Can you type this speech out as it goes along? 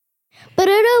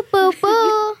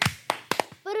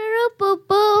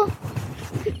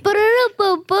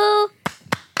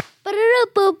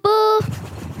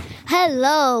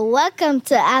Hello, welcome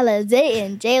to Alizé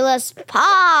and Jayla's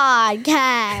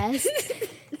podcast.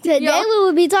 Today we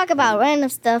will be talking about random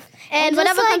stuff and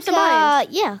whatever comes to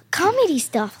mind. Comedy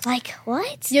stuff. Like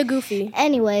what? You're goofy.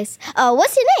 Anyways,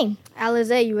 what's your name?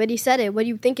 Alizé, you already said it. What do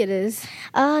you think it is?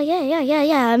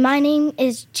 Yeah. My name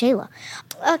is Jayla.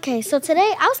 Okay, so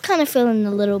today I was kind of feeling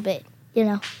a little bit,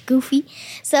 goofy.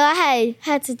 So I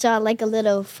had to draw like a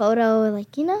little photo,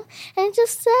 and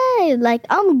just say like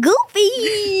I'm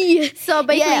goofy. So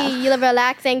basically, you're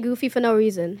relaxed and goofy for no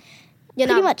reason.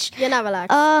 Pretty much. You're not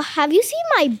relaxed. Have you seen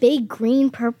my big green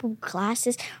purple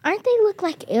glasses? Aren't they look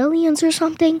like aliens or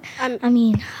something? they kind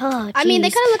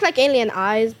of look like alien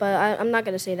eyes, but I'm not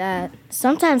gonna say that.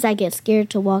 Sometimes I get scared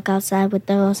to walk outside with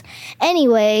those.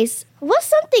 Anyways, what's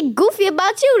something goofy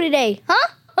about you today, huh?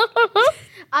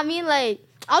 I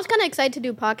was kind of excited to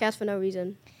do a podcast for no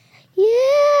reason.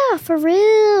 Yeah, for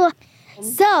real.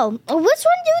 So, which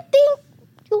one do you think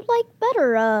you like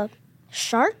better,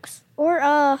 sharks or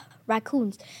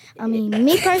raccoons?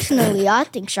 Me personally, I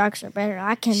think sharks are better.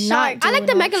 I cannot. Shark. I like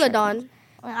the Megalodon.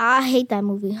 I hate that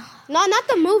movie. No, not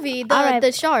the movie.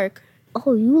 The shark.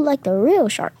 Oh, you like the real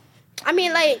shark?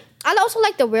 I also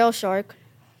like the whale shark.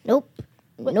 Nope.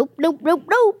 Yeah.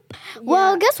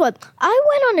 Well, guess what? I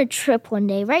went on a trip one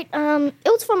day, right? It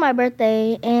was for my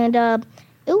birthday, and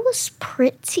it was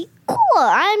pretty cool.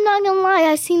 I'm not gonna lie.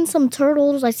 I seen some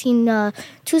turtles. I seen 2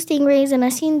 stingrays, and I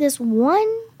seen this one.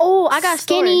 Oh, I got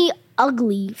skinny,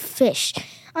 ugly fish.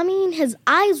 His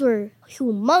eyes were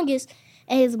humongous,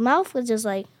 and his mouth was just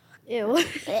like, ew.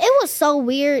 It was so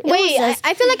weird.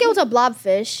 I feel like it was a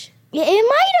blobfish. Yeah, it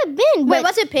might have been. Wait,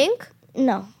 was it pink?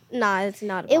 No. Nah, it's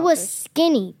not. It was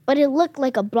skinny, but it looked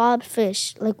like a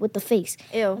blobfish, like with the face.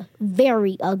 Ew.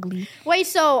 Very ugly. Wait,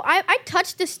 so I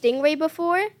touched the stingray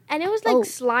before, and it was like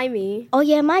slimy. Oh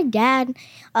yeah, my dad,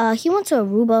 he went to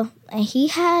Aruba, and he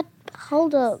had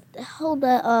hold a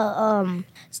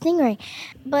stingray,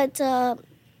 but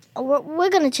we're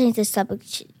gonna change this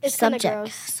subject.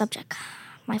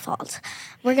 My fault.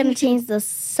 We're gonna change the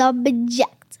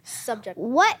subject.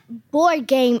 What board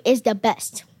game is the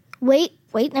best? Wait,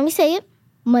 let me say it.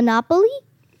 Monopoly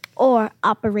or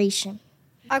Operation?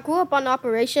 I grew up on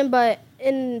Operation, but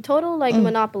in total,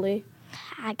 Monopoly.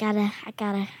 I gotta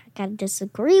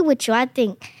disagree with you. I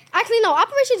think... Actually, no,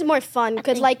 Operation is more fun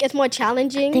because, it's more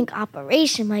challenging. I think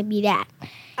Operation might be that.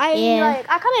 I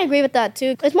kind of agree with that,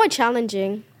 too. It's more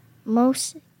challenging.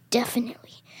 Most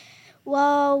definitely.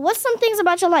 Well, what's some things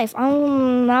about your life?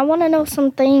 I want to know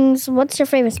some things. What's your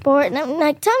favorite sport?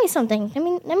 Tell me something.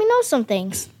 Let me know some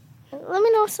things. Let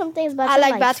me know some things about your life.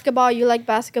 I like basketball. You like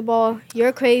basketball.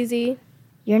 You're crazy.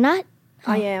 You're not?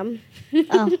 I am.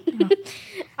 Oh.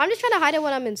 I'm just trying to hide it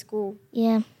when I'm in school.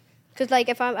 Yeah. Because,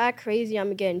 if I'm act crazy, I'm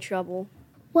going to get in trouble.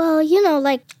 Well,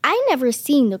 I never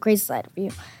seen the crazy side of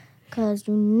you. Because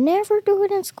you never do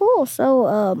it in school.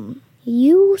 So,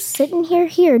 you sitting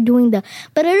here doing the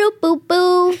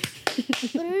ba-da-doo-boo-boo,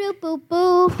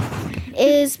 ba-da-doo-boo-boo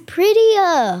is pretty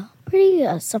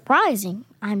surprising.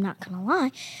 I'm not going to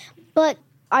lie. But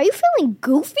are you feeling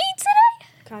goofy today?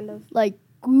 Kind of.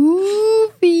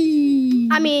 Goofy.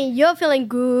 You're feeling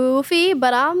goofy,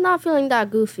 but I'm not feeling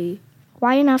that goofy.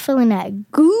 Why are you not feeling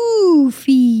that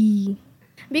goofy?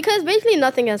 Because basically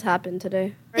nothing has happened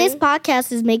today. Right? This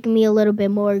podcast is making me a little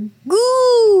bit more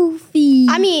goofy.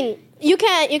 You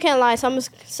can't lie.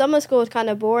 Summer school is kind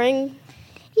of boring.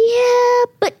 Yeah,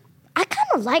 but I kind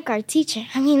of like our teacher.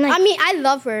 I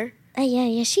love her.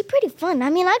 Yeah, she pretty fun.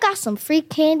 I got some free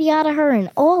candy out of her and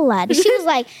all that. She was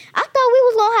like, I thought we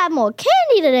was going to have more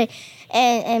candy today.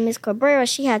 And Miss Cabrera,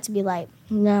 she had to be like,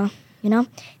 no,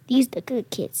 these the good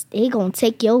kids. They going to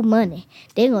take your money.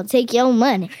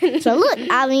 So look,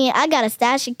 I got a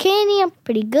stash of candy. I'm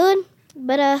pretty good.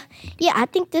 But, I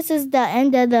think this is the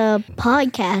end of the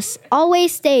podcast.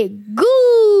 Always stay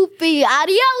goofy.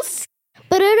 Adios.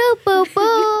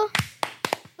 Ba-da-doo-boo-boo.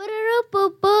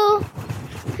 Ba-da-doo-boo-boo.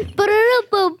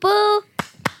 Ba-da-doo-boo-boo.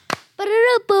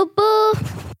 Ba-da-doo-boo-boo.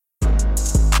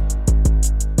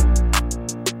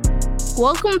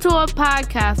 Welcome to our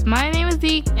podcast. My name is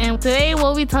Deke, and today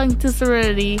we'll be talking to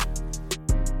Serenity.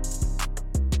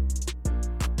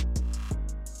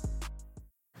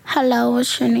 Hello,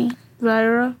 what's your name?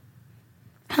 Lyra.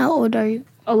 How old are you?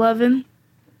 11.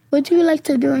 What do you like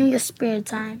to do in your spare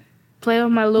time? Play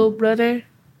with my little brother.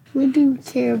 Who do you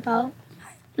care about?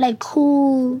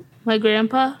 Who? My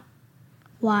grandpa.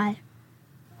 Why?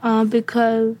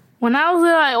 Because when I was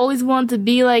little, I always wanted to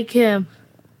be like him.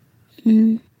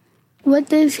 What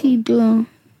does he do?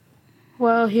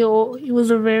 Well, he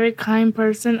was a very kind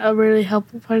person, a really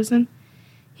helpful person.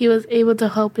 He was able to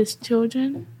help his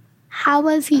children. How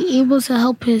was he able to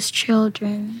help his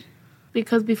children?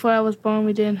 Because before I was born,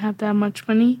 we didn't have that much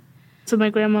money. So my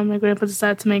grandma and my grandpa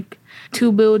decided to make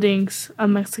 2 buildings, a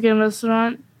Mexican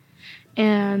restaurant,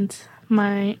 and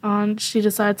my aunt, she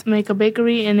decided to make a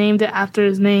bakery and named it after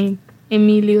his name,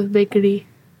 Emilio's Bakery.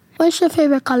 What's your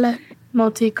favorite color?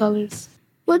 Multicolors.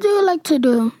 What do you like to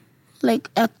do? Like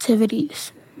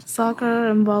activities? Soccer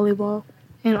and volleyball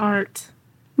and art.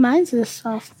 Mine's is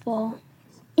softball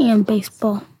and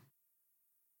baseball.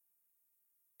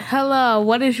 Hello,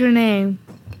 what is your name?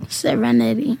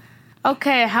 Serenity.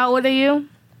 Okay, how old are you?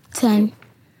 10.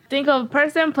 Think of a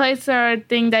person, place, or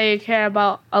thing that you care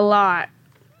about a lot.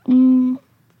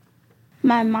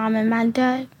 My mom and my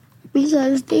dad,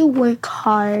 because they work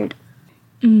hard.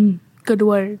 Good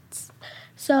words.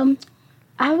 So,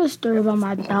 I have a story about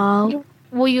my dog.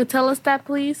 Will you tell us that,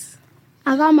 please?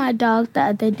 I got my dog the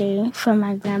other day from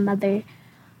my grandmother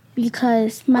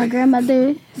because my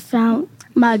grandmother found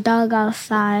my dog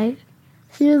outside.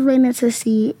 She was waiting to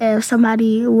see if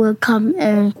somebody would come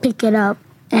and pick it up,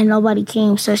 and nobody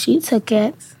came, so she took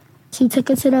it. She took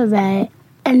it to the vet,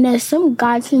 and then some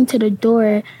guy came to the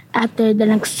door after the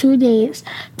next 2 days,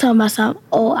 telling myself,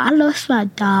 "Oh, I lost my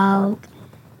dog."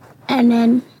 And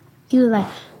then he was like,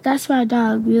 "That's my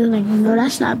dog." We was like, "No,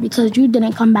 that's not, because you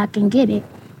didn't come back and get it."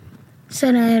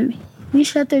 So then we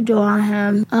shut the door on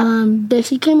him. Then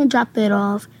she came and dropped it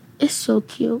off. It's so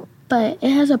cute, but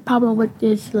it has a problem with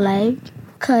its leg,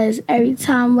 because every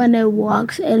time when it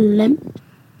walks, it limps.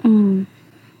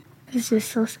 It's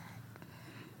just so sad.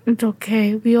 It's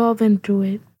okay. We all been through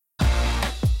it.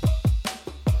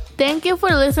 Thank you for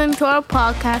listening to our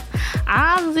podcast.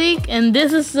 I'm Zeke, and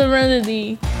this is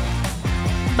Serenity.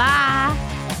 Bye.